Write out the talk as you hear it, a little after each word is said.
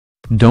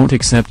Don't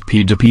accept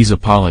PDP's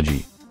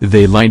apology,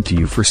 they lied to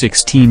you for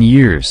 16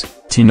 years,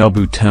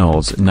 Tinubu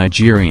tells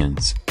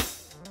Nigerians.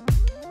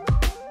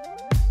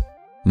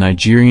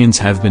 Nigerians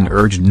have been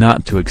urged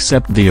not to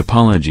accept the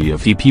apology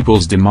of the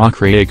Peoples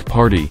Democratic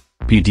Party,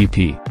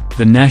 PDP,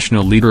 the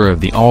national leader of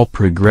the All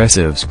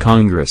Progressives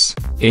Congress,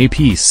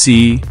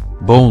 APC,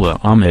 Bola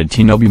Ahmed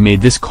Tinubu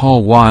made this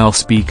call while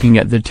speaking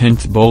at the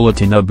 10th Bola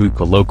Tinubu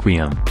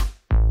colloquium.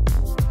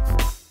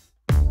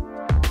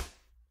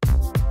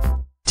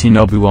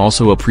 Tinubu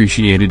also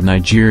appreciated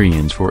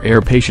Nigerians for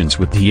their patience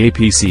with the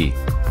APC.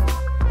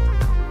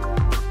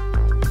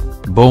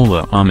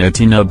 Bola Ahmed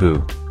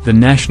Tinubu, the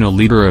national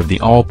leader of the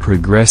All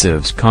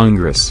Progressives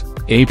Congress,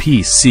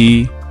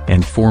 APC,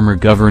 and former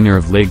governor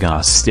of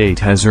Lagos State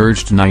has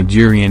urged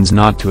Nigerians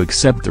not to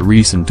accept the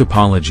recent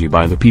apology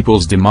by the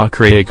Peoples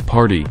Democratic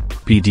Party,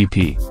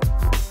 PDP.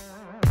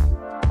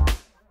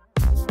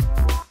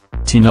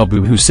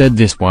 Tinubu, who said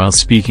this while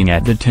speaking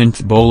at the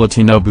 10th Bola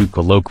Tinubu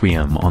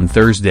colloquium on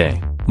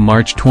Thursday,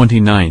 March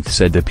 29,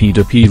 said the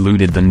PDP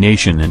looted the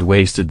nation and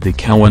wasted the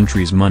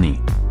country's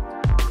money.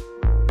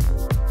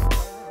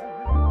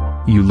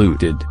 You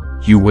looted,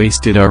 you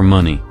wasted our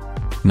money.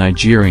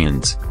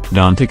 Nigerians,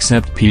 don't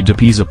accept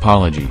PDP's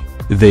apology,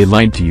 they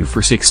lied to you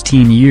for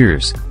 16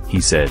 years,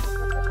 he said.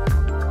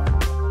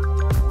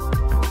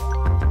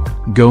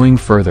 Going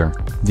further,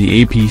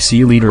 the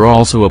APC leader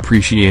also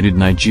appreciated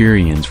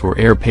Nigerians for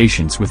their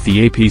patience with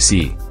the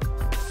APC.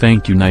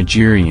 Thank you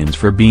Nigerians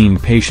for being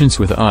patient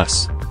with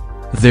us.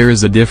 There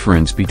is a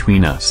difference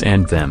between us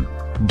and them,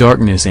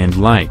 darkness and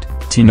light,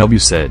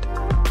 Tinubu said.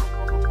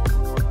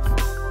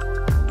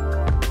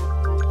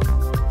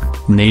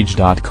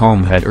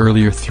 Nage.com had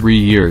earlier 3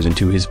 years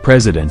into his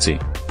presidency,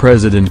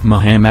 President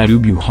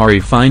Muhammadu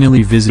Buhari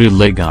finally visited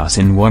Lagos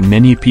in what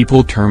many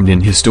people termed an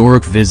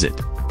historic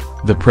visit.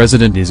 The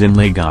president is in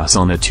Lagos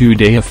on a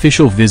 2-day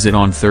official visit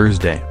on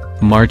Thursday,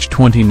 March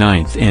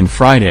 29 and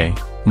Friday,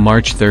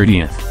 March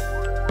 30.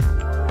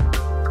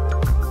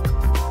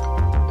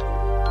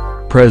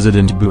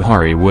 President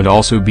Buhari would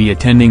also be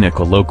attending a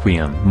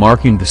colloquium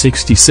marking the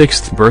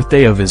 66th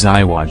birthday of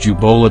Asiwaju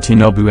Bola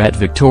Tinubu at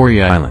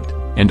Victoria Island,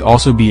 and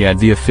also be at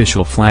the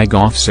official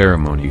flag-off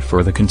ceremony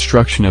for the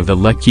construction of the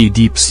Lekki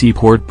Deep Sea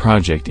Port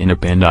project in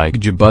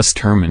Apandija bus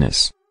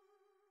terminus.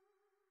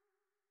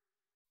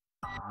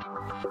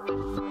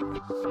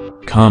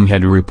 Com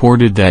had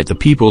reported that the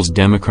Peoples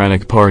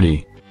Democratic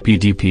Party,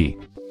 PDP,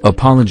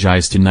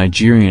 apologized to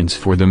Nigerians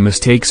for the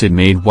mistakes it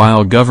made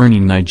while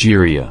governing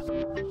Nigeria.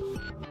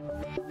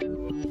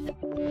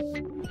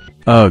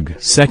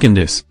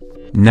 Secondus,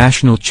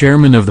 national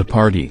chairman of the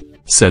party,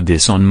 said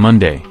this on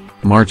Monday,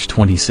 March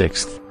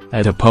 26,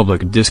 at a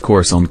public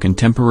discourse on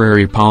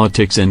contemporary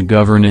politics and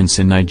governance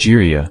in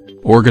Nigeria,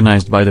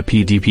 organized by the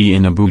PDP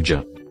in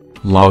Abuja.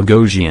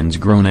 Lagosians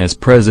groan as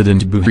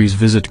President Buhari's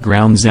visit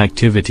grounds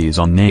activities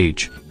on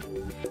Nage.